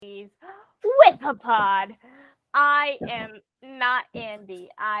Epipod. I am not Andy.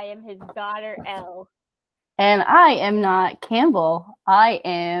 I am his daughter, Elle. And I am not Campbell. I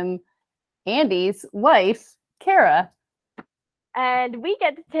am Andy's wife, Kara. And we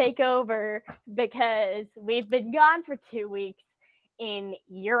get to take over because we've been gone for 2 weeks in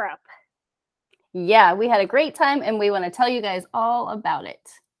Europe. Yeah, we had a great time and we want to tell you guys all about it.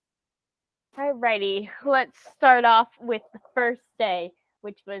 Alrighty, let's start off with the first day,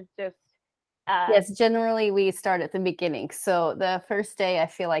 which was just. Yes, generally we start at the beginning. So the first day I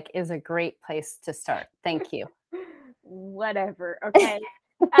feel like is a great place to start. Thank you. Whatever, okay?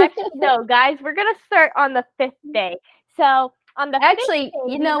 Actually, no, guys, we're going to start on the 5th day. So on the Actually, 5th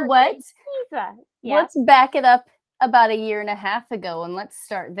day, you know what? Pisa. Yeah. Let's back it up about a year and a half ago and let's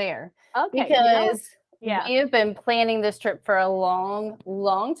start there. Okay. Because we have been planning this trip for a long,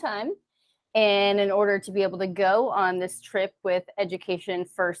 long time. And in order to be able to go on this trip with Education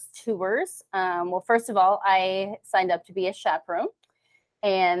First Tours, well, first of all, I signed up to be a chaperone.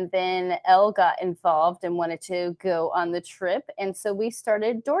 And then Elle got involved and wanted to go on the trip. And so we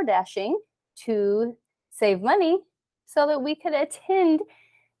started door dashing to save money so that we could attend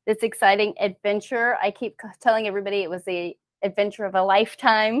this exciting adventure. I keep telling everybody it was the adventure of a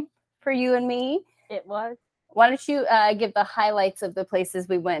lifetime for you and me. It was. Why don't you give the highlights of the places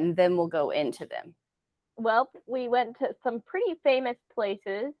we went, and then we'll go into them. Well, we went to some pretty famous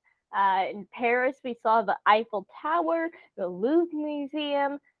places. In Paris, we saw the Eiffel Tower, the Louvre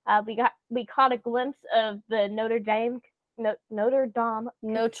Museum. We caught a glimpse of the Notre Dame.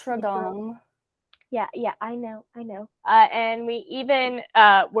 Yeah, I know. And we even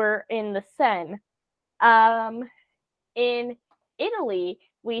were in the Seine. In Italy,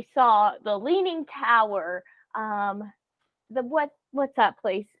 we saw the Leaning Tower. What's that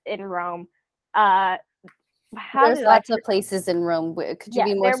place in Rome? There's lots of places in Rome. Could you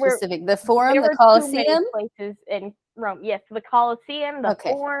be more specific? The Forum, the Colosseum? Places in Rome. Yes, the Colosseum, the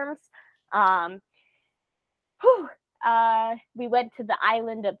Forums. We went to the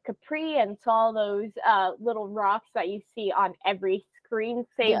island of Capri and saw those little rocks that you see on every screensaver.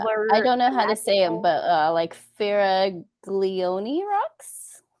 Yeah, I don't know how to say them, but like Faraglione rocks?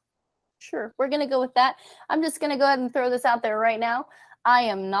 Sure, we're going to go with that. I'm just going to go ahead and throw this out there right now. I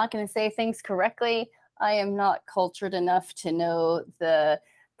am not going to say things correctly. I am not cultured enough to know the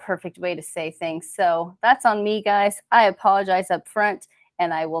perfect way to say things. So that's on me, guys. I apologize up front,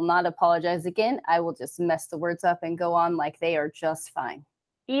 and I will not apologize again. I will just mess the words up and go on like they are just fine.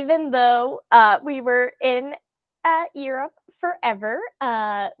 Even though we were in Europe forever,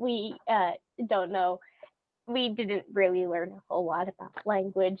 we don't know. We didn't really learn a whole lot about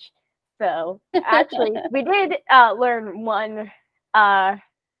language. So actually, we did learn one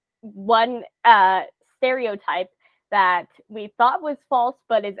stereotype that we thought was false,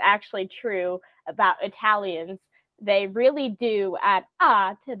 but is actually true about Italians. They really do add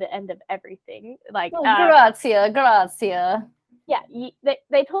to the end of everything. Like grazia. Yeah,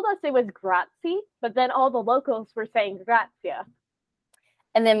 they told us it was grazie, but then all the locals were saying grazia.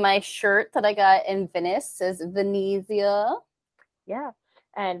 And then my shirt that I got in Venice says Venezia. Yeah,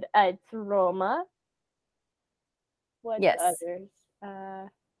 and it's Roma. What others?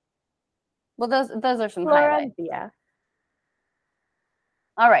 Well, those are some highlights.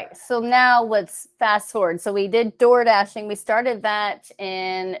 All right, so now let's fast forward. So we did door dashing. We started that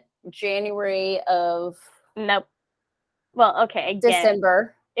in January of... Nope. Well, okay, again.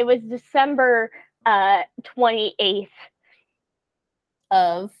 December. It was December 28th.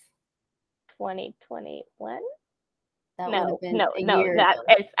 Of 2021? No, that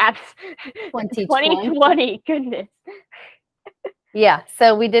is 2020. Goodness. Yeah,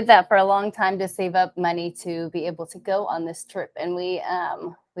 so we did that for a long time to save up money to be able to go on this trip, and we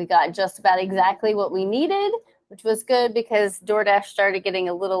got just about exactly what we needed, which was good because DoorDash started getting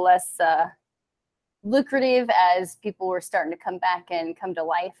a little less lucrative as people were starting to come back and come to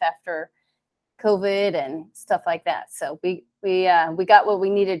life after COVID and stuff like that. So we got what we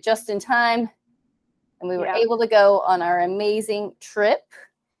needed just in time, and we were able to go on our amazing trip,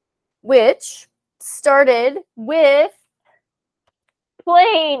 which started with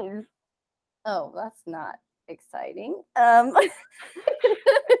planes. Oh, that's not exciting.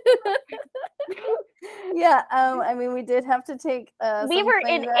 Yeah, I mean, we did have to take we were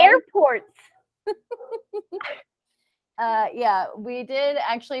in airports. Yeah, we did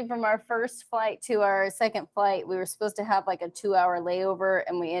actually. From our first flight to our second flight, we were supposed to have like a 2-hour layover,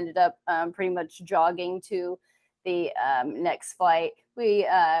 and we ended up pretty much jogging to the next flight. We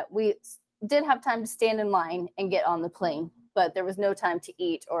did have time to stand in line and get on the plane. but there was no time to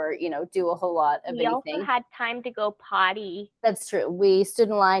eat or, do a whole lot of We anything. also had time to go potty. That's true. We stood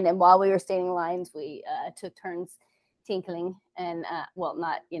in line, and while we were standing in lines, we took turns tinkling and, well,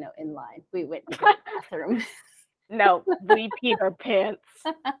 not, in line. We went to the bathroom. No, we peed our pants.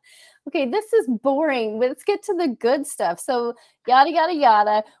 Okay, this is boring. Let's get to the good stuff. So yada, yada,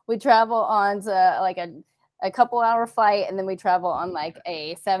 yada. We travel on to like a couple hour flight, and then we travel on like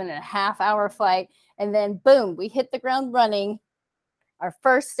a 7.5 hour flight. And then boom, we hit the ground running. Our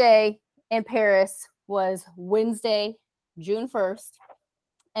first day in Paris was Wednesday, June 1st.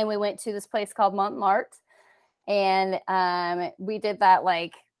 And we went to this place called Montmartre. And we did that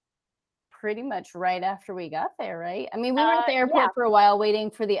like pretty much right after we got there, right? I mean, we were at the airport for a while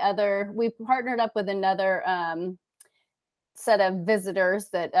waiting for we partnered up with another set of visitors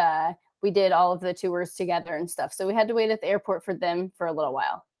that we did all of the tours together and stuff. So we had to wait at the airport for them for a little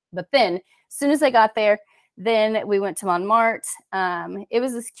while. But then as soon as I got there, then we went to Montmartre. It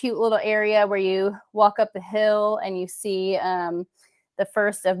was this cute little area where you walk up the hill and you see the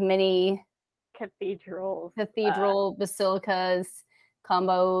first of many cathedral basilicas,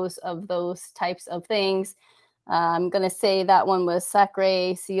 combos of those types of things. I'm going to say that one was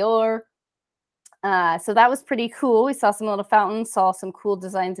Sacré-Cœur. So that was pretty cool. We saw some little fountains, saw some cool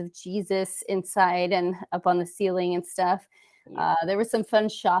designs of Jesus inside and up on the ceiling and stuff. There was some fun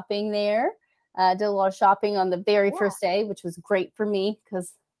shopping there. Did a lot of shopping on the very first day, which was great for me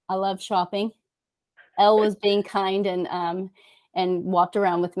because I love shopping. Elle was being kind and walked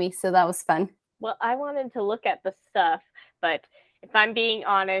around with me, so that was fun. Well, I wanted to look at the stuff, but if I'm being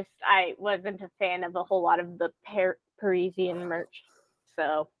honest, I wasn't a fan of a whole lot of the Parisian merch.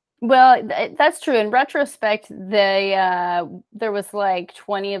 So, well, that's true. In retrospect, there was like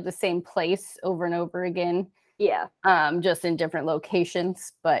 20 of the same place over and over again. Yeah. Just in different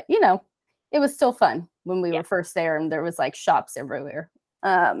locations, but it was still fun when we were first there, and there was like shops everywhere.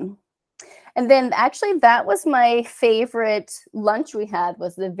 And then actually that was my favorite lunch we had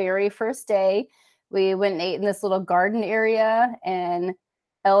was the very first day. We went and ate in this little garden area, and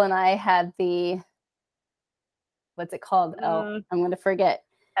Elle and I had what's it called? I'm going to forget.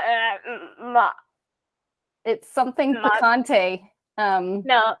 It's something picante.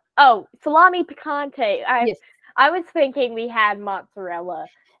 No. Salami picante. I was thinking we had mozzarella.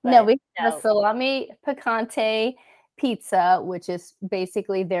 No, we had a salami picante pizza, which is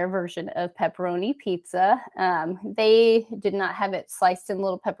basically their version of pepperoni pizza. They did not have it sliced in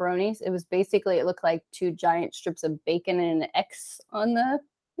little pepperonis. It was basically, it looked like 2 giant strips of bacon and an X on the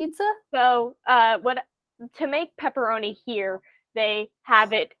pizza. So to make pepperoni here, they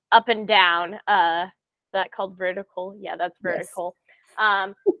have it up and down. That called vertical. Yeah, that's vertical.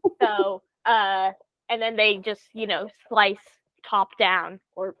 Yes. And then they just, slice top down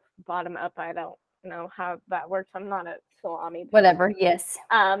or bottom up. I don't know how that works. I'm not a salami. Whatever. Yes.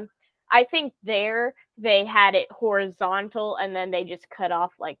 I think they had it horizontal, and then they just cut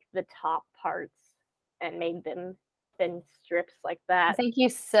off like the top parts and made them thin strips like that. I think you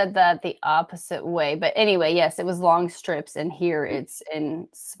said that the opposite way, but anyway, yes, it was long strips, and here it's in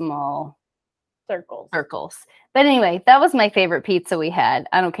small circles. But anyway, that was my favorite pizza we had.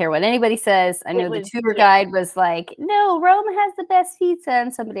 I don't care what anybody says. I know the tour guide was like, no, Rome has the best pizza,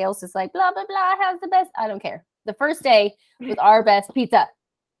 and somebody else is like, blah blah blah has the best. I don't care. The first day was our best pizza.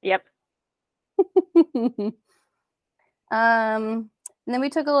 Yep. And then we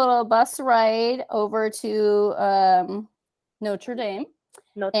took a little bus ride over to Notre Dame.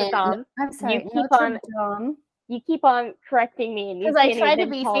 I'm sorry, you keep on correcting me, because I try to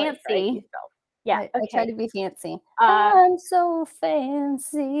be fancy. Yeah, I try to be fancy. I'm so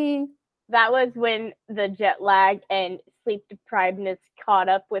fancy. That was when the jet lag and sleep deprivedness caught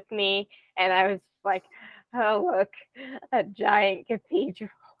up with me, and I was like, "Oh, look, a giant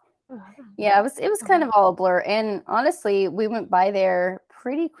cathedral." Yeah, it was kind of all a blur, and honestly, we went by there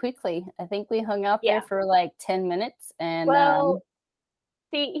pretty quickly. I think we hung out there for like 10 minutes, and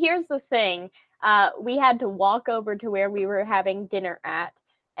see, here's the thing: we had to walk over to where we were having dinner at.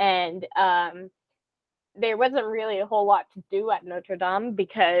 And there wasn't really a whole lot to do at Notre Dame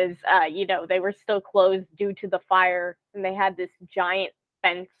because, they were still closed due to the fire, and they had this giant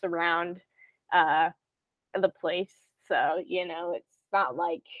fence around the place. So, it's not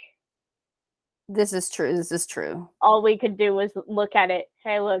like... This is true. All we could do was look at it.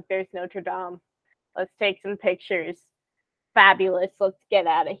 Hey, look, there's Notre Dame. Let's take some pictures. Fabulous. Let's get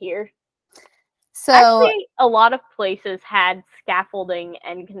out of here. So actually, a lot of places had scaffolding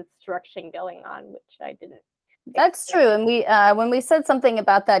and construction going on, which I didn't. That's true. And we, when we said something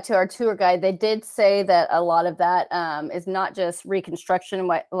about that to our tour guide, they did say that a lot of that is not just reconstruction,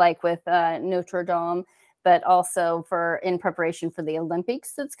 like with Notre Dame, but also in preparation for the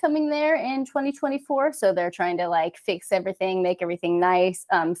Olympics that's coming there in 2024. So they're trying to like fix everything, make everything nice.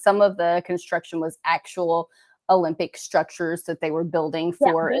 Some of the construction was actual Olympic structures that they were building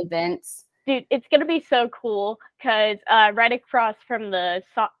for events. Dude, it's gonna be so cool because right across from the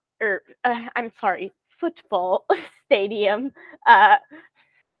football stadium,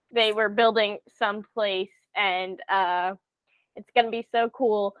 they were building someplace, and it's gonna be so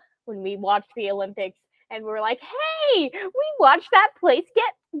cool when we watch the Olympics and we're like, hey, we watched that place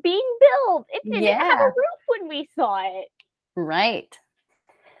being built. It didn't have a roof when we saw it. Right.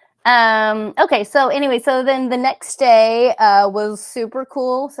 Okay, so anyway, so then the next day was super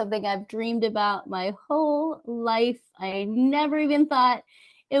cool, something I've dreamed about my whole life. I never even thought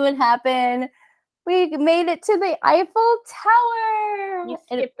it would happen. We made it to the Eiffel Tower. You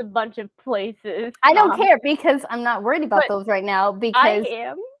skipped a bunch of places. I don't care because I'm not worried about those right now because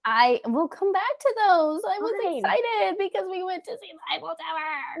I will come back to those. I was excited because we went to see the Eiffel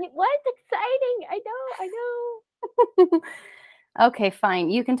Tower. It was exciting. I know. Okay, fine.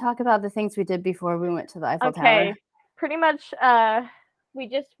 You can talk about the things we did before we went to the Eiffel Tower. Okay, pretty much we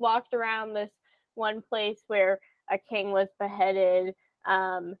just walked around this one place where a king was beheaded,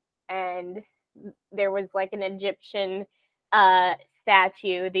 and there was like an Egyptian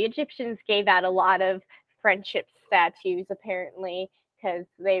statue. The Egyptians gave out a lot of friendship statues, apparently, because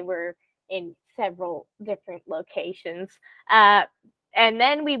they were in several different locations. And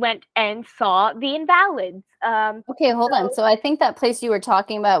then we went and saw the Invalids. Okay, hold on. So I think that place you were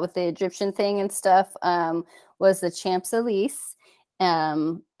talking about with the Egyptian thing and stuff was the Champs-Élysées,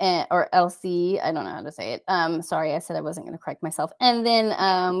 or LC. I don't know how to say it. Sorry, I said I wasn't going to correct myself. And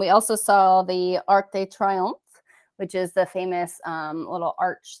then we also saw the Arc de Triomphe, which is the famous little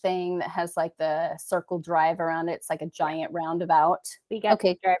arch thing that has like the circle drive around it. It's like a giant roundabout. We got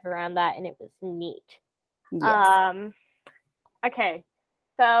to drive around that, and it was neat. Yes. Okay,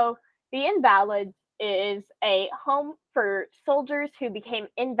 so the Invalids is a home for soldiers who became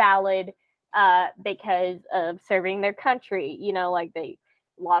invalid because of serving their country. You know, like they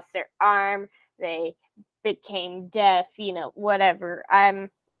lost their arm, they became deaf, you know, whatever.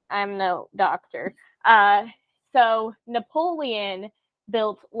 I'm no doctor. So Napoleon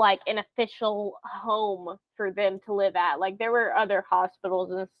built like an official home for them to live at. Like there were other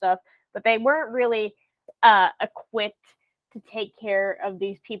hospitals and stuff, but they weren't really equipped to take care of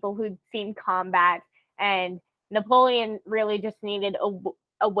these people who'd seen combat, and Napoleon really just needed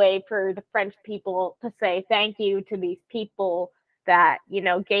a way for the French people to say thank you to these people that, you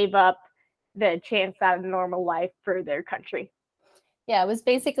know, gave up the chance at a normal life for their country. Yeah, it was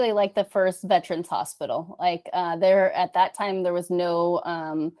basically like the first veterans hospital. Like there at that time, there was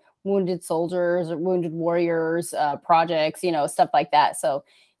no wounded soldiers or wounded warriors projects, you know, stuff like that. So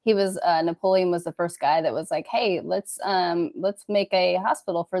he was Napoleon was the first guy that was like, hey, let's make a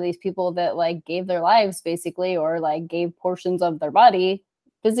hospital for these people that like gave their lives basically, or like gave portions of their body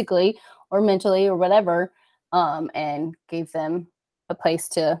physically or mentally or whatever, and gave them a place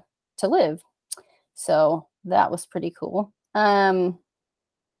to live. So that was pretty cool.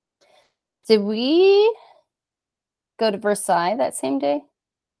 Did we go to Versailles that same day?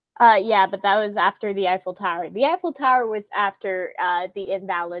 Yeah, but that was after the Eiffel Tower. The Eiffel Tower was after the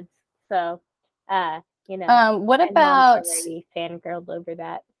Invalids. So, you know. What about fangirled over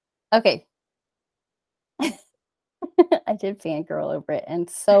that? Okay. I did fangirl over it, and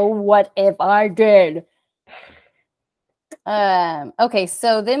so what if I did? Okay,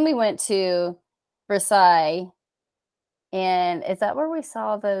 so then we went to Versailles, and is that where we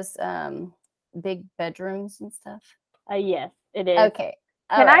saw those big bedrooms and stuff? Yes, it is. Okay.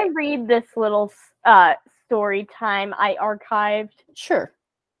 Can I read this little story time I archived? Sure.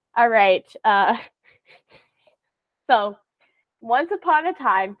 All right. So, once upon a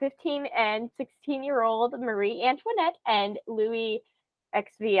time, 15 and 16-year-old Marie Antoinette and Louis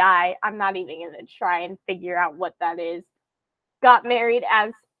XVI, I'm not even going to try and figure out what that is, got married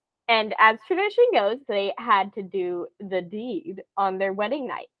as tradition goes, they had to do the deed on their wedding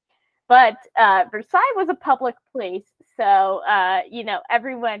night. But Versailles was a public place, so, you know,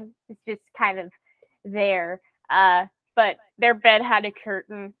 everyone is just kind of there. But their bed had a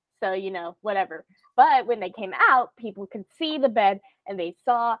curtain, so, you know, whatever. But when they came out, people could see the bed, and they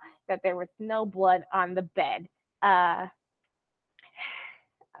saw that there was no blood on the bed.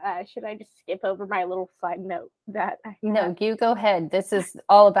 Should I just skip over my little side note that No, you go ahead. This is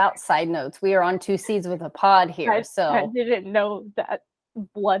all about side notes. We are on Two Seeds with a Pod here. I didn't know that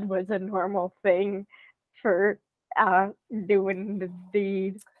blood was a normal thing for doing the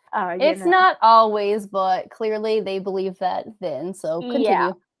deed. It's not always, but clearly they believe that then. So continue.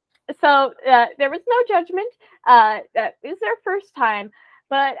 Yeah. So there was no judgment. It was their first time,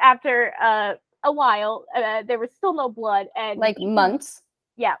 but after a while, there was still no blood, and like months.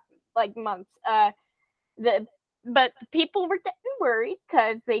 Yeah, like months. But people were getting worried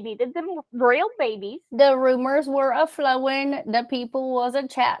because they needed them royal babies. The rumors were a-flowing. The people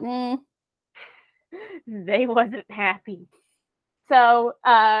wasn't chatting. They wasn't happy. So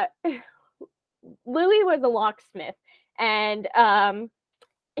Louis was a locksmith, and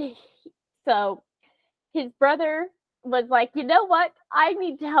so his brother was like, you know what? I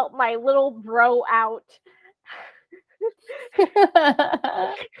need to help my little bro out.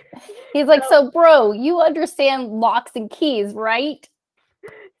 He's like, so bro, you understand locks and keys, right?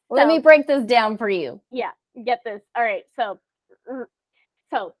 Let me break this down for you. Yeah, get this. All right, so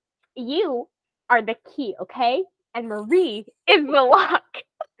you are the key, okay? And Marie is the lock.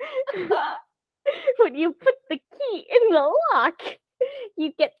 When you put the key in the lock,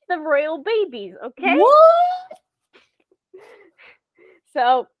 you get the royal babies, okay? What?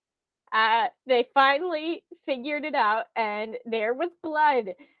 So they finally figured it out, and there was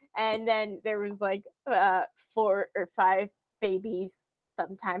blood, and then there was like 4 or 5 babies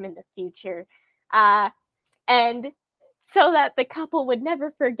sometime in the future, and so that the couple would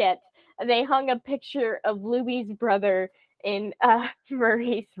never forget, they hung a picture of Louis's brother in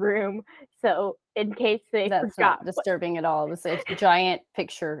Marie's room, so in case they That's forgot. Not disturbing at all. It was a giant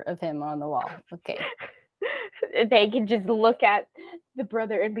picture of him on the wall. Okay. They can just look at the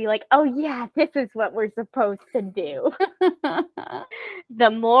brother and be like, oh yeah, this is what we're supposed to do.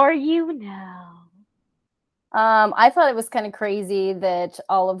 The more you know. I thought it was kind of crazy that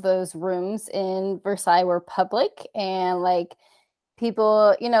all of those rooms in Versailles were public, and like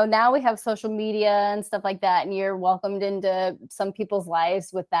people, now we have social media and stuff like that, and you're welcomed into some people's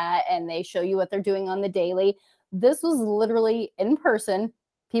lives with that, and they show you what they're doing on the daily. This was literally in person.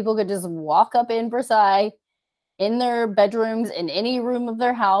 People could just walk up in Versailles in their bedrooms, in any room of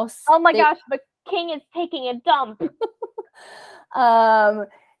their house. Oh my gosh, the king is taking a dump.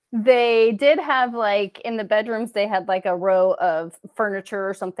 They did have, like, in the bedrooms, they had like a row of furniture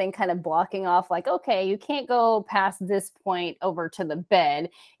or something kind of blocking off, like, okay, you can't go past this point over to the bed.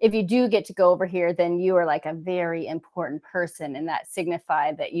 If you do get to go over here, then you are like a very important person, and that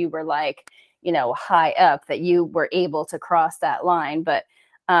signified that you were like, high up, that you were able to cross that line. But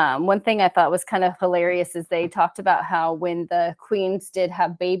one thing I thought was kind of hilarious is they talked about how when the queens did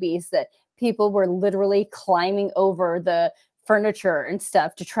have babies, that people were literally climbing over the furniture and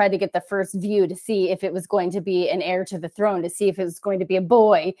stuff to try to get the first view to see if it was going to be an heir to the throne, to see if it was going to be a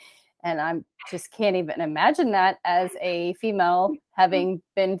boy. And I'm just can't even imagine that as a female, having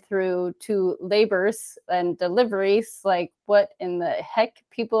been through 2 labors and deliveries. Like, what in the heck?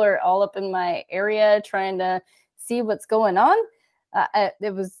 People are all up in my area trying to see what's going on.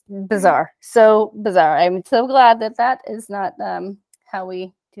 It was bizarre. So bizarre. I'm so glad that is not how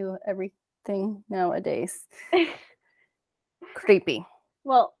we do everything nowadays. Creepy.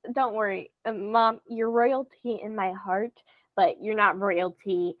 Well, don't worry, Mom, you're royalty in my heart, but you're not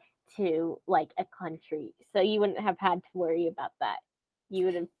royalty to like a country, so you wouldn't have had to worry about that. You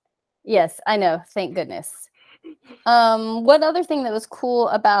would have. Yes, I know. Thank goodness. One other thing that was cool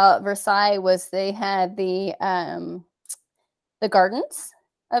about Versailles was they had the gardens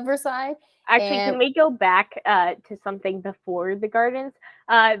of Versailles. Actually, can we go back to something before the gardens?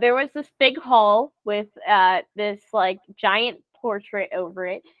 There was this big hall with this like giant portrait over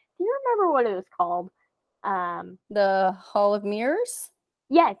it. Do you remember what it was called? The Hall of Mirrors?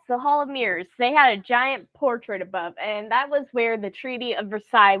 Yes, the Hall of Mirrors. They had a giant portrait above, and that was where the Treaty of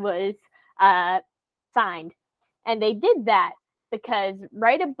Versailles was signed. And they did that because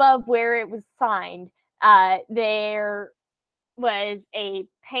right above where it was signed, there was a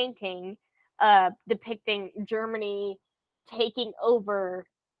painting depicting Germany taking over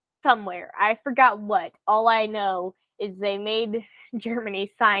somewhere. I forgot what. All I know is they made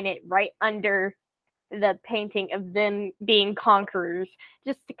Germany sign it right under the painting of them being conquerors,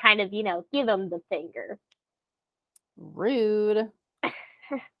 just to kind of, give them the finger. Rude.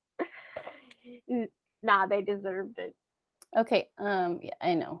 Nah, they deserved it. Okay. Yeah,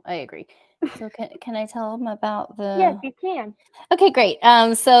 I know. I agree. So can I tell them about the? Yes, you can. Okay, great.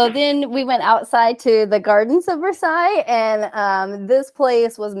 So then we went outside to the gardens of Versailles, and this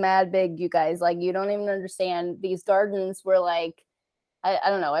place was mad big, you guys. Like, you don't even understand. These gardens were like,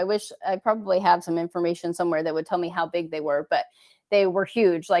 I don't know. I wish I probably have some information somewhere that would tell me how big they were, but they were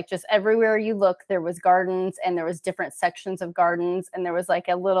huge. Like, just everywhere you look, there was gardens, and there was different sections of gardens, and there was like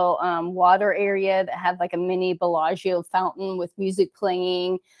a little water area that had like a mini Bellagio fountain with music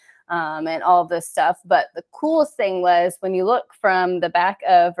playing. and all of this stuff. But the coolest thing was when you look from the back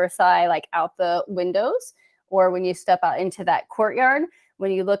of Versailles, like out the windows, or when you step out into that courtyard,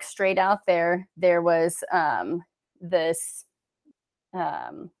 when you look straight out there, there was this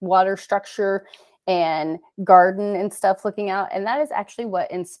water structure and garden and stuff looking out. And that is actually what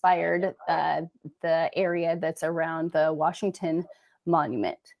inspired the area that's around the Washington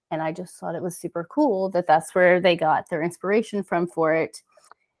Monument. And I just thought it was super cool that that's where they got their inspiration from for it.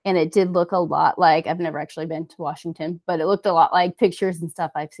 And it did look a lot like, I've never actually been to Washington, but it looked a lot like pictures and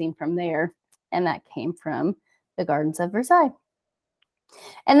stuff I've seen from there. And that came from the Gardens of Versailles.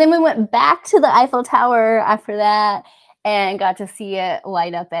 And then we went back to the Eiffel Tower after that and got to see it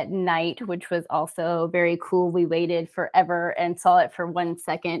light up at night, which was also very cool. We waited forever and saw it for 1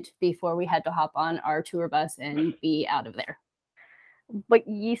 second before we had to hop on our tour bus and be out of there. But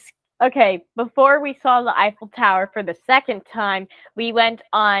okay, before we saw the Eiffel Tower for the second time, we went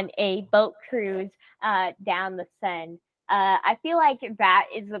on a boat cruise down the Seine. I feel like that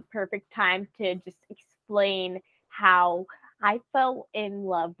is the perfect time to just explain how I fell in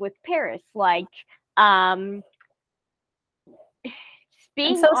love with Paris. Like, I'm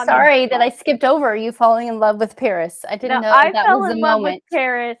so sorry that I skipped over you falling in love with Paris. I didn't know that was the moment. I fell in love with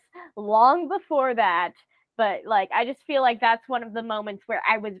Paris long before that, but like I just feel like that's one of the moments where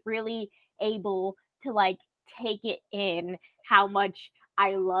I was really able to like take it in how much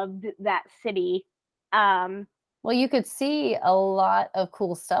I loved that city. Well, you could see a lot of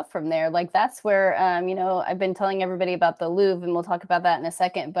cool stuff from there. Like that's where, I've been telling everybody about the Louvre, and we'll talk about that in a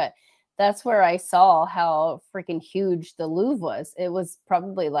second. But that's where I saw how freaking huge the Louvre was. It was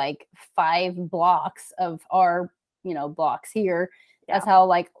probably like 5 blocks of our, blocks here. Yeah. That's how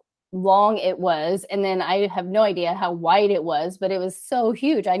like long it was. And then I have no idea how wide it was, but it was so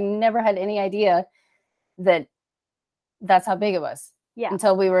huge. I never had any idea that that's how big it was. Yeah.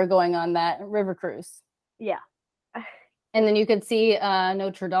 Until we were going on that river cruise. Yeah. And then you could see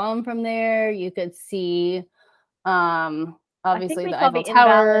Notre Dame from there. You could see obviously the Eiffel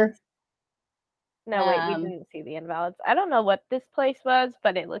Tower. No, wait, we didn't see the Invalids. I don't know what this place was,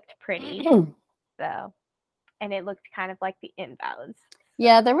 but it looked pretty. So, and it looked kind of like the Invalids.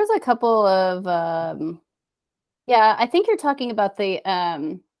 Yeah, there was a couple of I think you're talking about the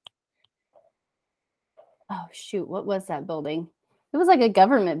oh shoot, what was that building? It was like a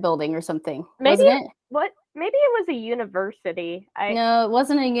government building or something. Maybe wasn't it? What? Maybe it was a university. No, it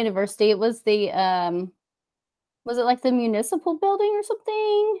wasn't a university. It was the was it like the municipal building or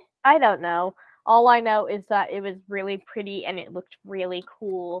something? I don't know. All I know is that it was really pretty and it looked really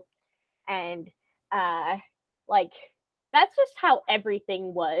cool. And like that's just how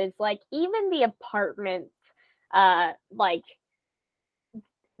everything was. Like even the apartments, like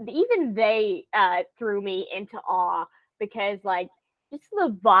even they threw me into awe because like just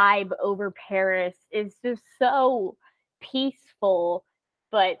the vibe over Paris is just so peaceful,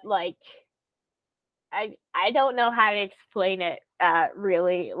 but like I don't know how to explain it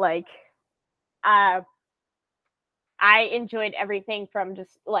really. Like I enjoyed everything from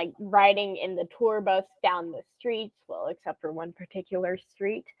just like riding in the tour bus down the streets, well, except for one particular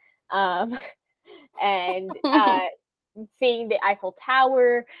street, and seeing the Eiffel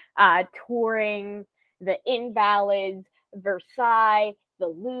Tower, touring the Invalids, Versailles, the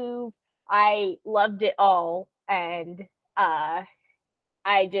Louvre. I loved it all, and I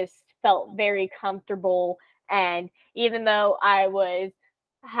just felt very comfortable. And even though I was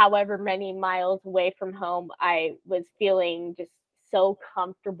however many miles away from home, I was feeling just so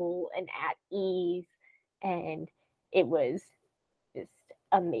comfortable and at ease, and it was just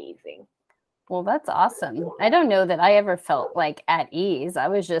amazing. Well, that's awesome. I don't know that I ever felt like at ease. I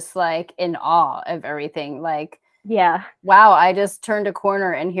was just like in awe of everything. Like, yeah, wow, I just turned a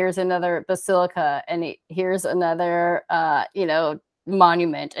corner and here's another basilica, and here's another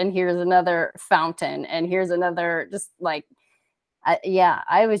monument, and here's another fountain, and here's another, just like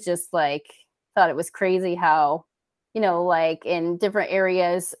I was just like, thought it was crazy how, like in different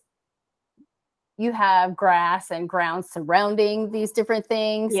areas, you have grass and ground surrounding these different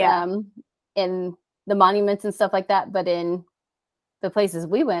things, in the monuments and stuff like that. But in the places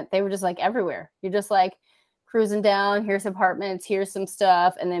we went, they were just like everywhere. You're just like cruising down, here's apartments, here's some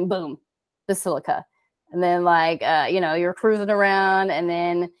stuff, and then boom, basilica. And then like, you're cruising around, and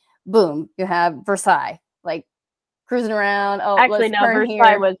then boom, you have Versailles, like cruising around. Oh, actually, no,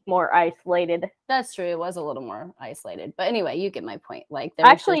 Versailles was more isolated. That's true. It was a little more isolated. But anyway, you get my point. Like, there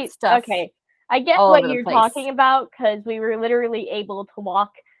actually, was stuff. Okay, I get what you're talking about, because we were literally able to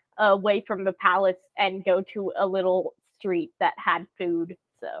walk away from the palace and go to a little street that had food.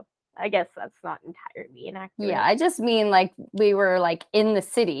 So I guess that's not entirely inaccurate. Yeah, I just mean like we were like in the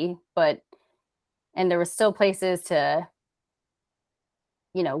city, and there were still places to,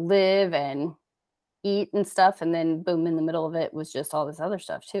 live and eat and stuff, and then boom, in the middle of it was just all this other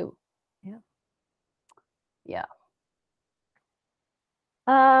stuff too. Yeah. Yeah.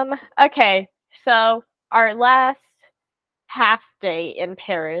 Okay, so our last half day in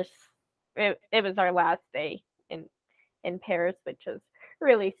Paris, it was our last day in Paris, which was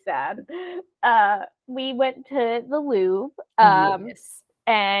really sad. We went to the Louvre, Yes.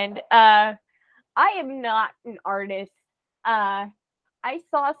 and I am not an artist. I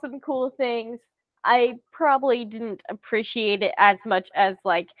saw some cool things. I probably didn't appreciate it as much as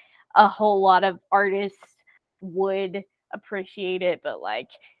like a whole lot of artists would appreciate it, but like,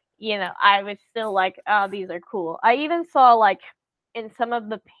 I was still like, oh, these are cool. I even saw like in some of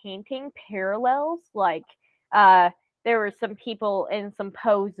the painting parallels, like there were some people in some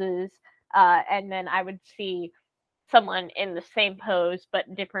poses, and then I would see someone in the same pose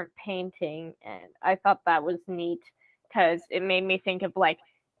but different painting, and I thought that was neat because it made me think of like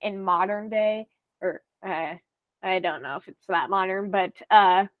in modern day, or I don't know if it's that modern, but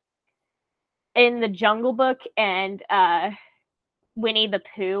in the Jungle Book and Winnie the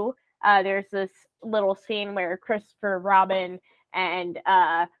Pooh, there's this little scene where Christopher Robin and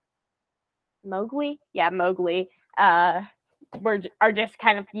Mowgli, are just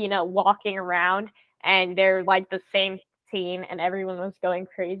kind of walking around, and they're like the same scene, and everyone was going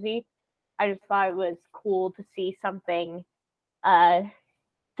crazy. I just thought it was cool to see something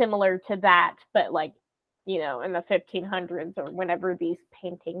similar to that, but like in the 1500s or whenever these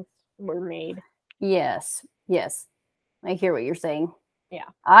paintings were made. Yes. I hear what you're saying. Yeah.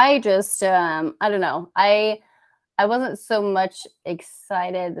 I just I don't know. I wasn't so much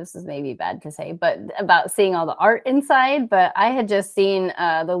excited, this is maybe bad to say, but about seeing all the art inside, but I had just seen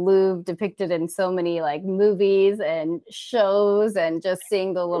the Louvre depicted in so many like movies and shows, and just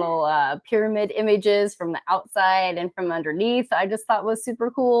seeing the little pyramid images from the outside and from underneath, I just thought was super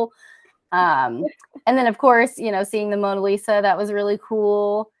cool. And then of course, seeing the Mona Lisa, that was really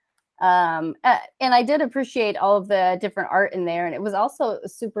cool. And I did appreciate all of the different art in there. And it was also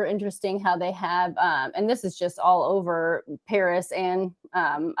super interesting how they have, and this is just all over Paris and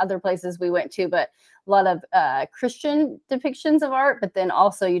other places we went to, but a lot of Christian depictions of art. But then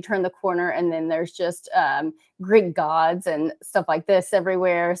also you turn the corner and then there's just Greek gods and stuff like this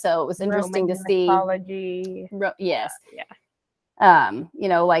everywhere. So it was interesting Roman to see. mythology. Yes. Yeah.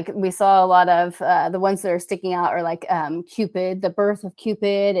 Like we saw a lot of the ones that are sticking out are like Cupid, the birth of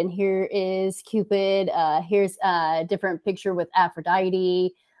Cupid, and here is Cupid. Here's a different picture with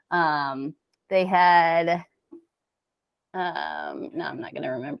Aphrodite. They had, no, I'm not going to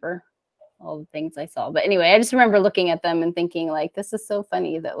remember all the things I saw, but anyway, I just remember looking at them and thinking like, this is so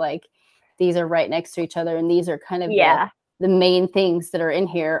funny that like these are right next to each other, and these are kind of the main things that are in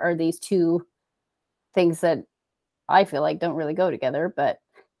here are these two things that I feel like don't really go together. But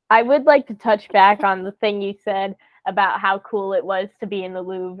I would like to touch back on the thing you said about how cool it was to be in the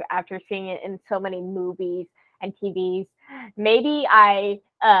Louvre after seeing it in so many movies and TVs. Maybe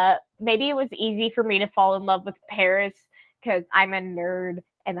maybe it was easy for me to fall in love with Paris because I'm a nerd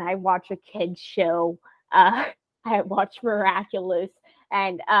and I watch a kids show. I watch Miraculous,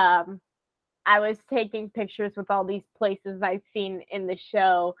 and I was taking pictures with all these places I've seen in the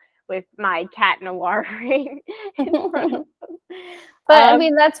show with my Cat Noir ring in front of them. But I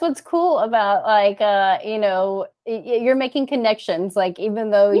mean, that's what's cool about like, you're making connections. Like,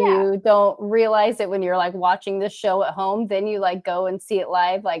 even though you don't realize it when you're like watching this show at home, then you like go and see it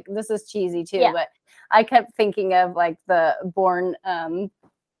live. Like, this is cheesy too, but I kept thinking of like the Bourne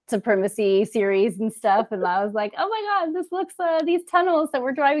Supremacy series and stuff, and I was like, oh my god, this looks these tunnels that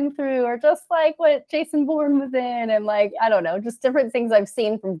we're driving through are just like what Jason Bourne was in, and like, I don't know, just different things I've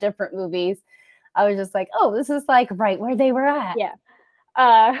seen from different movies. I was just like, oh, this is like right where they were at.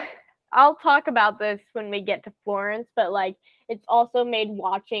 I'll talk about this when we get to Florence, but like it's also made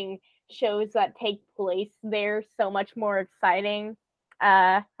watching shows that take place there so much more exciting.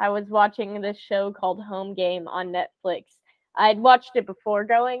 I was watching this show called Home Game on Netflix. I'd watched it before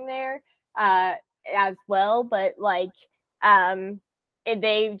going there as well, but like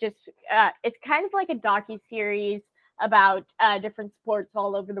they just it's kind of like a docu-series about different sports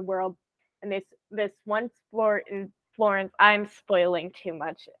all over the world, and this one sport in Florence, I'm spoiling too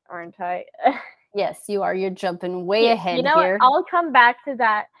much, aren't I? Yes, you are. You're jumping way ahead you know here. What? I'll come back to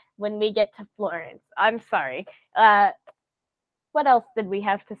that when we get to Florence. I'm sorry. What else did we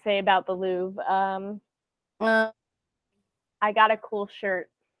have to say about the Louvre? I got a cool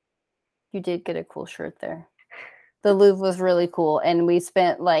shirt. You did get a cool shirt there. The Louvre was really cool, and we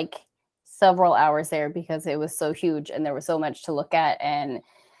spent like several hours there because it was so huge and there was so much to look at. And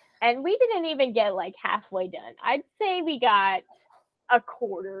we didn't even get like halfway done. I'd say we got a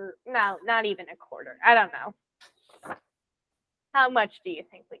quarter. No, not even a quarter. I don't know. How much do you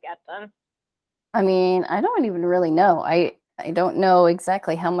think we got done? I mean, I don't even really know. I don't know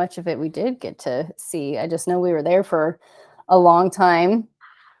exactly how much of it we did get to see. I just know we were there for a long time.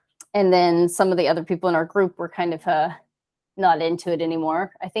 And then some of the other people in our group were kind of not into it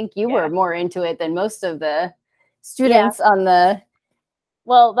anymore. I think you were more into it than most of the students on the...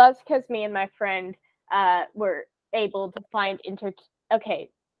 Well, that's because me and my friend were able to find okay,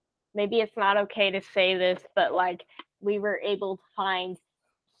 maybe it's not okay to say this, but like we were able to find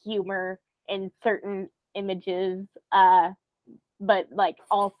humor in certain images, but like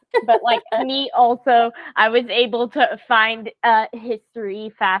me also, I was able to find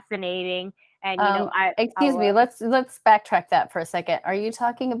history fascinating. And excuse me, let's backtrack that for a second. Are you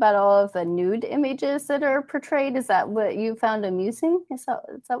talking about all of the nude images that are portrayed? Is that what you found amusing? Is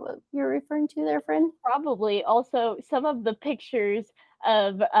that what you're referring to there, friend? Probably. Also, some of the pictures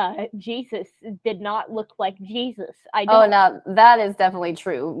of Jesus did not look like Jesus. Now that is definitely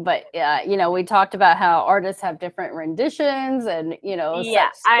true. But we talked about how artists have different renditions and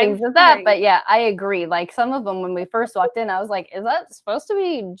such things as that. But yeah, I agree. Like some of them, when we first walked in, I was like, is that supposed to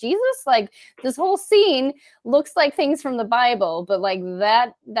be Jesus? Like this whole scene looks like things from the Bible, but like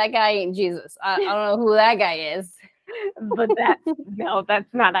that guy ain't Jesus. I don't know who that guy is. But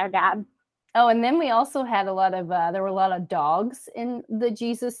that's not our dad. Oh, and then we also had there were a lot of dogs in the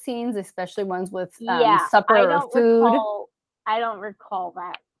Jesus scenes, especially ones with supper or food. I don't recall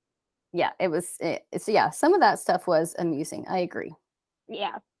that. Yeah, some of that stuff was amusing. I agree.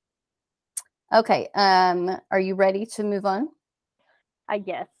 Yeah. Okay. Are you ready to move on? I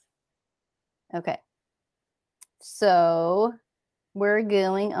guess. Okay. So we're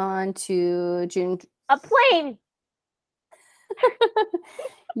going on to June. A plane.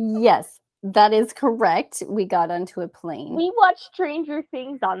 Yes. That is correct. We got onto a plane. We watched Stranger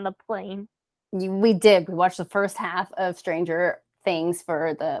Things on the plane. We did. We watched the first half of Stranger Things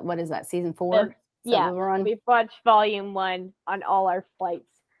for what is that, season 4? We've watched volume 1 on all our flights.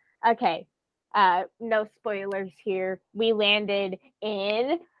 Okay. No spoilers here. We landed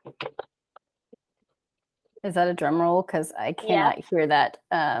in... Is that a drum roll? Because I cannot hear that.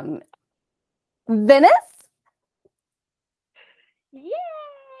 Venice? Yeah.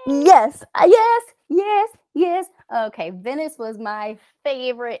 Yes. Okay, Venice was my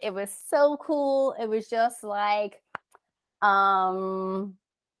favorite. It was so cool. It was just like, I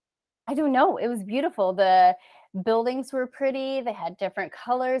don't know. It was beautiful. The buildings were pretty. They had different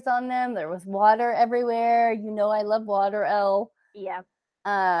colors on them. There was water everywhere. I love water, Elle. Yeah.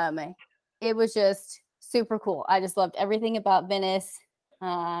 It was just super cool. I just loved everything about Venice.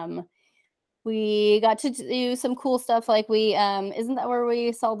 We got to do some cool stuff. Like isn't that where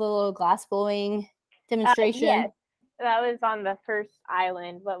we saw the little glass blowing demonstration? Yes, that was on the first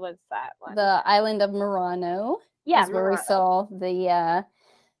island. What was that one? The island of Murano. Yeah, where we saw the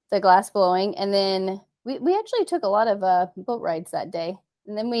glass blowing, and then we actually took a lot of boat rides that day.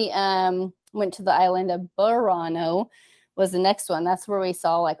 And then we went to the island of Burano. Was the next one. That's where we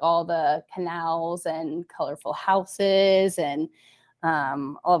saw like all the canals and colorful houses and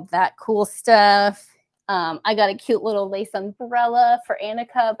all of that cool stuff. I got a cute little lace umbrella for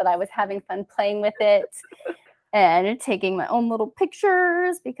Annika, but I was having fun playing with it and taking my own little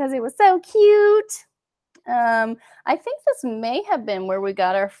pictures because it was so cute. I think this may have been where we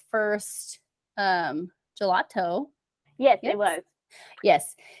got our first gelato. Yes, it was.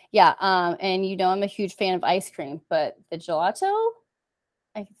 Yes. Yeah. And I'm a huge fan of ice cream, but the gelato,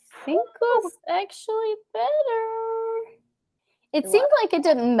 I think was actually better. It seemed like it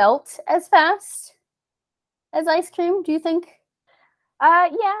didn't melt as fast as ice cream. Do you think? Yeah,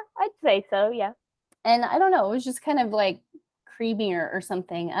 I'd say so. Yeah. And I don't know. It was just kind of like creamier or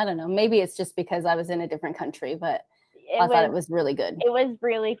something. I don't know. Maybe it's just because I was in a different country, but I thought it was really good. It was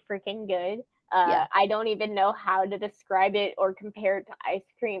really freaking good. I don't even know how to describe it or compare it to ice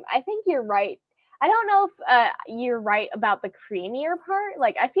cream. I think you're right. I don't know if you're right about the creamier part.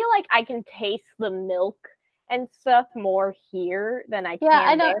 Like, I feel like I can taste the milk and stuff more here than I can. Yeah,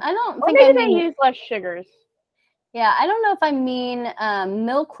 I don't think maybe they use less sugars. Yeah, I don't know if I mean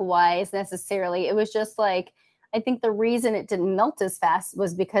milk-wise necessarily. It was just like, I think the reason it didn't melt as fast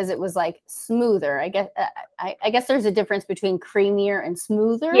was because it was like smoother. I guess there's a difference between creamier and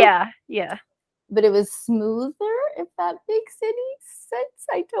smoother. Yeah. But it was smoother, if that makes any sense.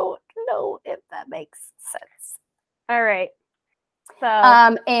 I don't know if that makes sense. All right. So,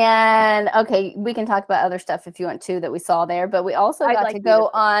 and okay, we can talk about other stuff if you want to that we saw there, but we also got like to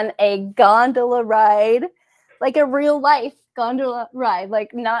go on a gondola ride, like a real life gondola ride,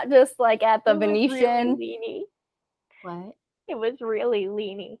 like not just like at the Venetian. Really what? It was really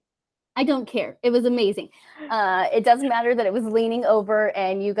leany. I don't care. It was amazing. It doesn't matter that it was leaning over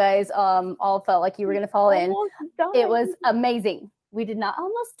and you guys all felt like you were going to fall in. It was amazing. We did not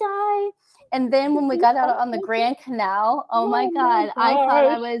almost die. And then when we got out on the Grand Canal, oh my God, I thought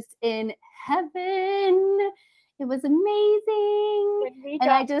I was in heaven. It was amazing. And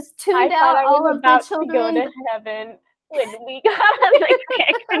I just tuned out all of the children. To go to heaven when we got on the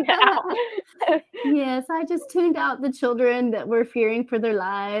Grand Canal. Yes, I just tuned out the children that were fearing for their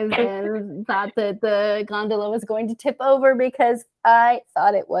lives and thought that the gondola was going to tip over because I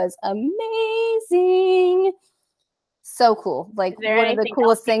thought it was amazing. So cool. Like one of the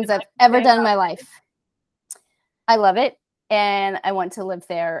coolest things I've ever done in my life. I love it. And I want to live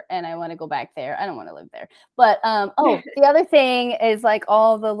there and I want to go back there. I don't want to live there. But the other thing is like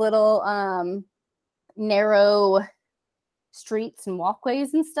all the little narrow streets and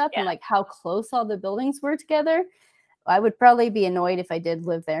walkways and stuff, and like how close all the buildings were together. I would probably be annoyed if I did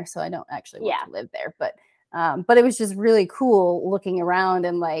live there, so I don't actually want to live there. But it was just really cool looking around,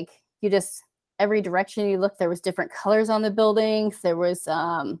 and like you just every direction you looked, there was different colors on the buildings. There was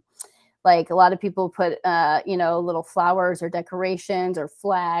like a lot of people put little flowers or decorations or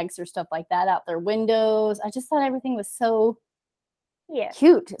flags or stuff like that out their windows. I just thought everything was so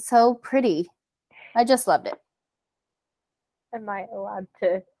cute, so pretty. I just loved it. Am I allowed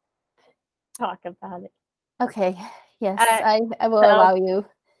to talk about it? Okay. Yes, I will allow you.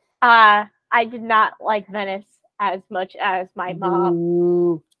 I did not like Venice as much as my mom.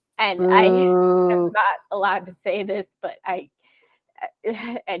 Ooh. And I am not allowed to say this, but I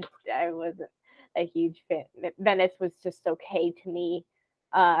wasn't a huge fan. Venice was just okay to me.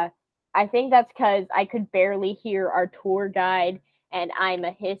 I think that's because I could barely hear our tour guide, and I'm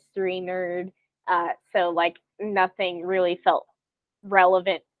a history nerd. So like nothing really felt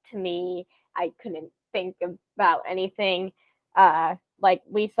relevant to me. I couldn't think about anything. Like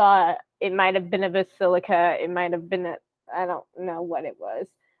we saw, it might have been a basilica. It might have been I don't know what it was.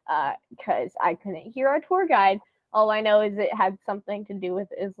 Because I couldn't hear our tour guide. All I know is it had something to do with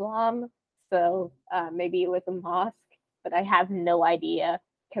Islam. So maybe it was a mosque, but I have no idea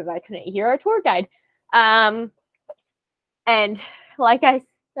because I couldn't hear our tour guide. And like I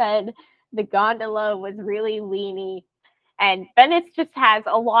said, the gondola was really leany, and Venice just has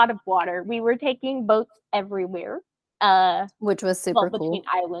a lot of water. We were taking boats everywhere, which was super cool. Between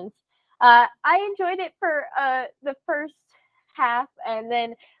islands. I enjoyed it for the first half, and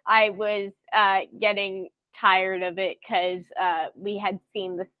then I was getting tired of it because we had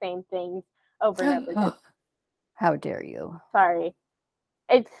seen the same things over and over again. How dare you? Sorry.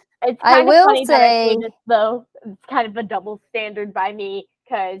 It's kind of funny that I say this, though. It's kind of a double standard by me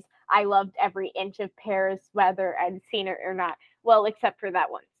because I loved every inch of Paris, whether I'd seen it or not. Well, except for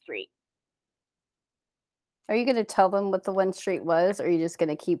that one street. Are you going to tell them what the one street was, or are you just going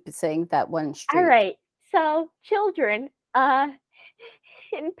to keep saying that one street? All right. So, children,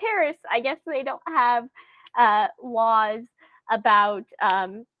 in Paris, I guess they don't have laws about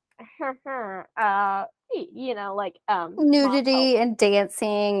like nudity and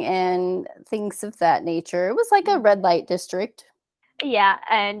dancing and things of that nature. It was like a red light district. Yeah,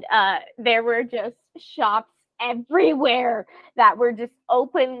 and there were just shops everywhere that were just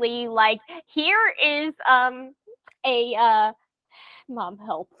openly like, here is a mom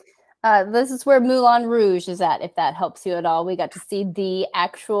help. This is where Moulin Rouge is at, if that helps you at all. We got to see the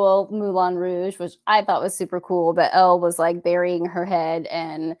actual Moulin Rouge, which I thought was super cool, but Elle was like burying her head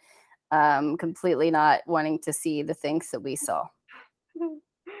and completely not wanting to see the things that we saw.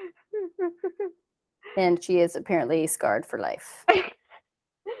 And she is apparently scarred for life.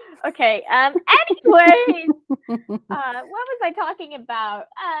 Okay. Anyways, what was I talking about?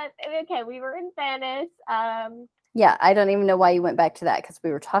 Okay, we were in Venice. Yeah, I don't even know why you went back to that because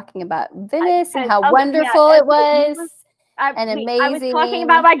we were talking about Venice and how wonderful it was and amazing. I was talking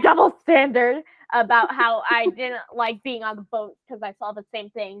about my double standard about how I didn't like being on the boat because I saw the same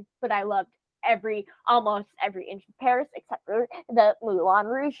thing, but I loved almost every inch of Paris except for the Moulin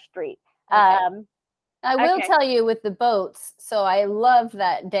Rouge street. Okay. I will tell you with the boats. So I loved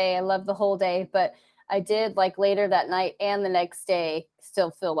that day. I loved the whole day, but I did like later that night and the next day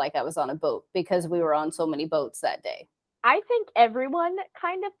still feel like I was on a boat because we were on so many boats that day. I think everyone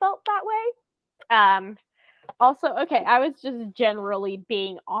kind of felt that way. Also, okay, I was just generally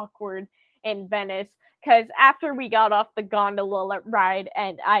being awkward in Venice because after we got off the gondola ride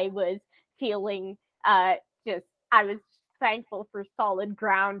and I was feeling I was thankful for solid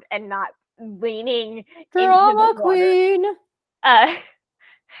ground and not leaning into Drama the water. queen.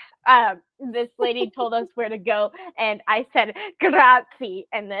 This lady told us where to go, and I said grazie,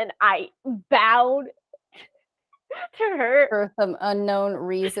 and then I bowed to her. For some unknown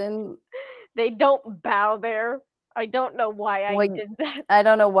reason. They don't bow there. I don't know why I did that. I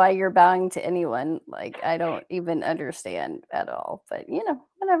don't know why you're bowing to anyone. Like, I don't even understand at all. But,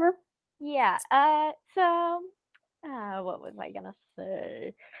 whatever. Yeah. So, what was I gonna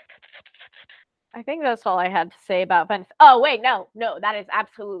say? I think that's all I had to say about Venice. Oh, wait, no, that is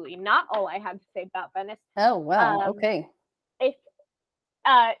absolutely not all I had to say about Venice. Oh, wow. Okay. If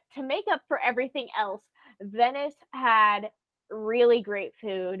to make up for everything else, Venice had really great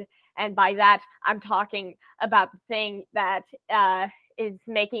food, and by that I'm talking about the thing that is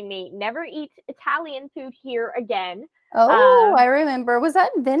making me never eat Italian food here again. Oh, I remember. Was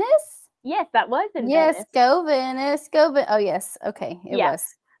that in Venice? Yes, that was in Yes, Venice. go Venice. Go Venice. Oh, yes. Okay, it was.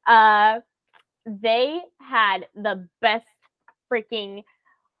 They had the best freaking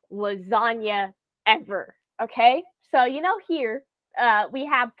lasagna ever. Okay, so here we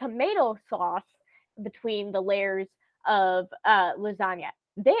have tomato sauce between the layers of lasagna.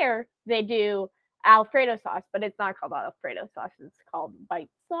 There they do Alfredo sauce, but it's not called Alfredo sauce. It's called white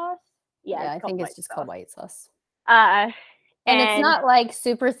sauce. Yeah, I think it's just called white sauce. And it's not like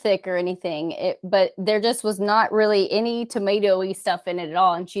super thick or anything. But there just was not really any tomatoey stuff in it at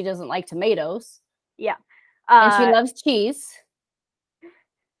all, and she doesn't like tomatoes. Yeah, and she loves cheese.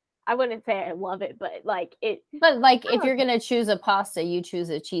 I wouldn't say I love it, but like it. But like, if you're gonna choose a pasta, you choose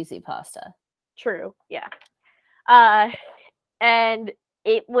a cheesy pasta. True. Yeah. And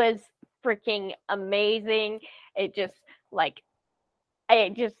it was freaking amazing. It just I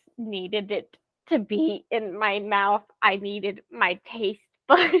just needed it to be in my mouth. I needed my taste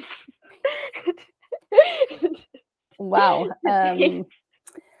buds. Wow.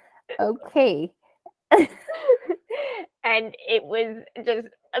 Okay. And it was just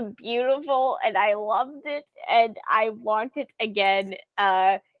beautiful, and I loved it, and I want it again.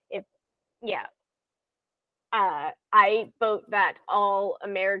 I vote that all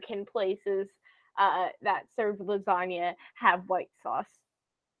American places that serve lasagna have white sauce.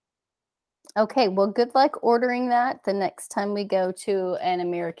 Okay, well, good luck ordering that the next time we go to an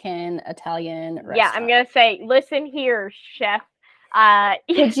American Italian restaurant. Yeah, I'm gonna say, listen here, chef.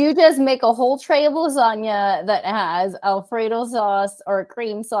 Could you just make a whole tray of lasagna that has Alfredo sauce or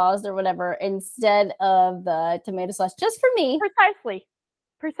cream sauce or whatever instead of the tomato sauce, just for me?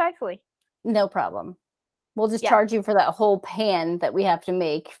 Precisely. No problem. We'll just charge you for that whole pan that we have to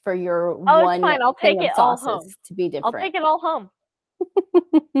make for your one. It's fine. I'll take it all home. To be different. I'll take it all home.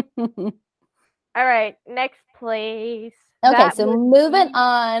 All right, next place. Okay, so moving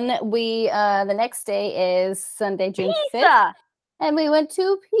on, we the next day is Sunday, June 5th, and we went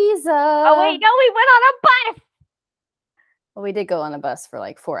to Pisa. Oh wait, no, we went on a bus. Well, we did go on a bus for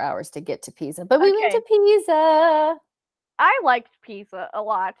like 4 hours to get to Pisa, but we went to Pisa. I liked Pisa a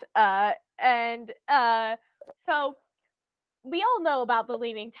lot, and so we all know about the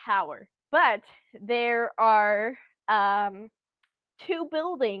Leaning Tower, but there are 2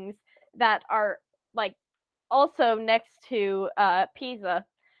 buildings that are like also next to Pisa.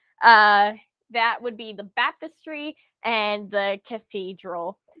 That would be the baptistry and the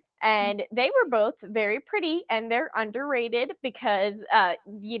cathedral, and they were both very pretty, and they're underrated because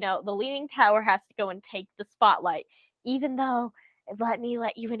the Leaning Tower has to go and take the spotlight, even though, let me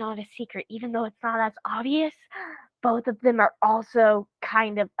let you in on a secret, even though it's not as obvious, both of them are also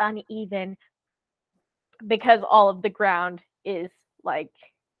kind of uneven because all of the ground is like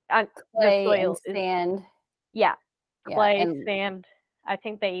clay the soil and sand. Clay, sand. I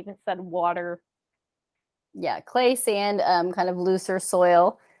think they even said water. Yeah, clay, sand, kind of looser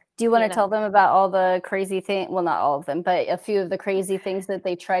soil. Do you want to tell them about all the crazy things? Well, not all of them, but a few of the crazy things that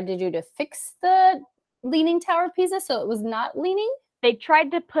they tried to do to fix the Leaning Tower of Pisa so it was not leaning? They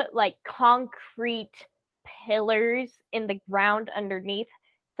tried to put like concrete pillars in the ground underneath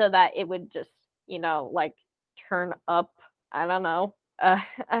so that it would just, like turn up. I don't know.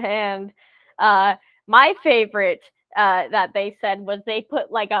 And my favorite that they said was they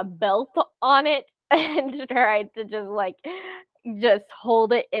put like a belt on it and tried to just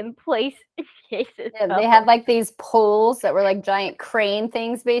hold it in place in case it fell. They had like these poles that were like giant crane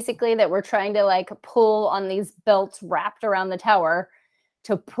things basically that were trying to like pull on these belts wrapped around the tower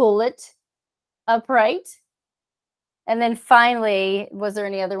to pull it upright. And then finally, was there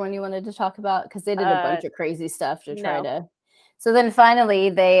any other one you wanted to talk about? Because they did a bunch of crazy stuff to try to. So then finally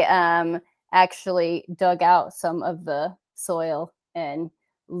they actually dug out some of the soil and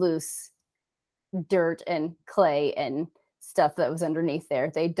loose dirt and clay and stuff that was underneath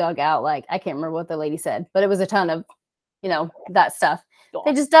there. They dug out, like, I can't remember what the lady said, but it was a ton of, that stuff.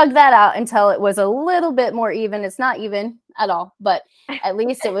 They just dug that out until it was a little bit more even. It's not even at all, but at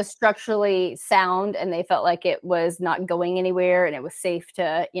least it was structurally sound, and they felt like it was not going anywhere, and it was safe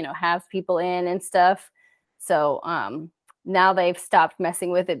to, have people in and stuff. So now they've stopped messing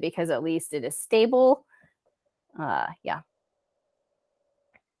with it because at least it is stable. Yeah.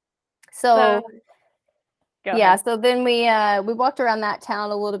 So yeah, so then we walked around that town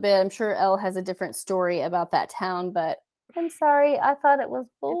a little bit. I'm sure Elle has a different story about that town, but I'm sorry, I thought it was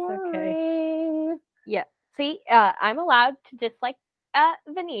boring. Okay. Yeah. See, I'm allowed to dislike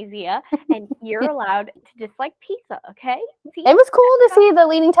Venezia, and you're allowed to dislike Pisa, okay? See? It was cool to see the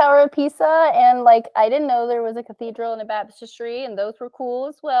Leaning Tower of Pisa, and like I didn't know there was a cathedral and a baptistry, and those were cool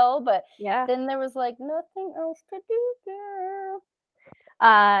as well, but then there was like nothing else to do there.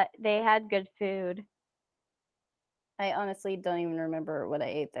 They had good food. I honestly don't even remember what I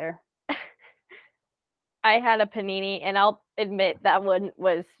ate there. I had a panini, and I'll admit that one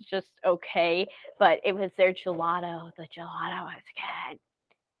was just okay, but it was their gelato. The gelato was good.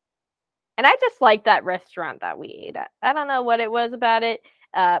 And I just liked that restaurant that we ate at. I don't know what it was about it,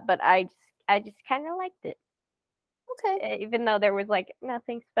 but I just kind of liked it. Okay. Even though there was like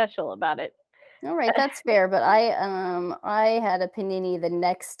nothing special about it. All right, that's fair. But I had a panini the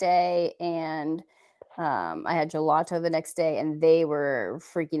next day, and I had gelato the next day, and they were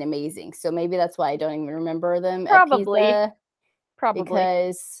freaking amazing. So maybe that's why I don't even remember them. Probably. At Pisa, Probably.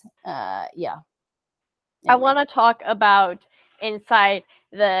 Because yeah. Anyway. I want to talk about inside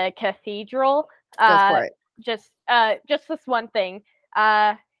the cathedral. Go for it. Just this one thing.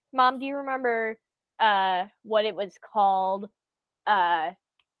 Mom, do you remember what it was called?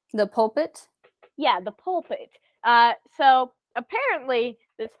 The pulpit? Yeah, the pulpit. So apparently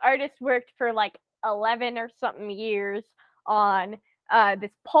this artist worked for like 11 or something years on this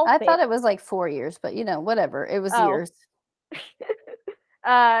pulpit. I thought it was like 4 years, but whatever. It was years.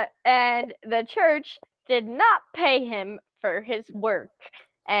 And the church did not pay him for his work.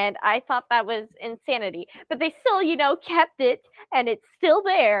 And I thought that was insanity. But they still, kept it, and it's still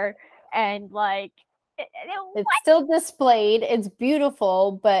there. And like, it's still displayed. It's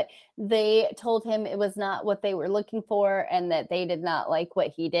beautiful, but they told him it was not what they were looking for, and that they did not like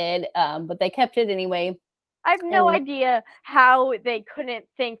what he did. But they kept it anyway. I have no idea how they couldn't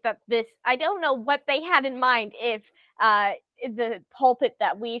think that this. I don't know what they had in mind if the pulpit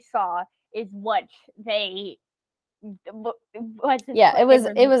that we saw is what they. Yeah, it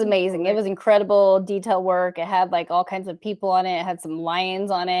was amazing. It was incredible detail work. It had like all kinds of people on it. It had some lions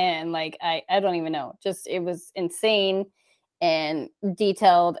on it, and like I don't even know. Just it was insane and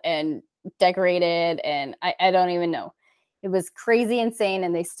detailed and decorated, and I don't even know. It was crazy insane,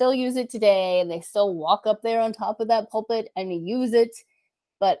 and they still use it today, and they still walk up there on top of that pulpit and use it.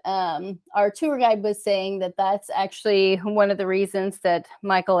 But our tour guide was saying that that's actually one of the reasons that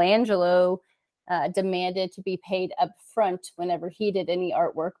Michelangelo demanded to be paid up front whenever he did any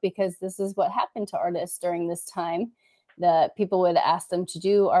artwork, because this is what happened to artists during this time. The people would ask them to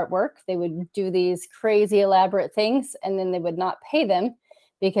do artwork. They would do these crazy elaborate things, and then they would not pay them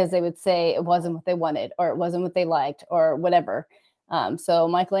because they would say it wasn't what they wanted, or it wasn't what they liked, or whatever. So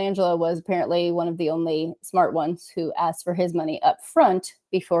Michelangelo was apparently one of the only smart ones who asked for his money up front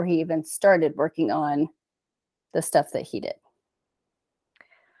before he even started working on the stuff that he did.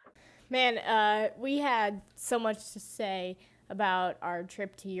 Man, we had so much to say about our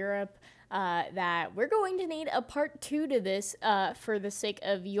trip to Europe that we're going to need a part 2 to this for the sake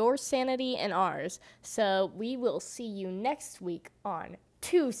of your sanity and ours. So we will see you next week on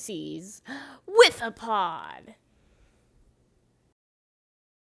 2 C's with a Pod.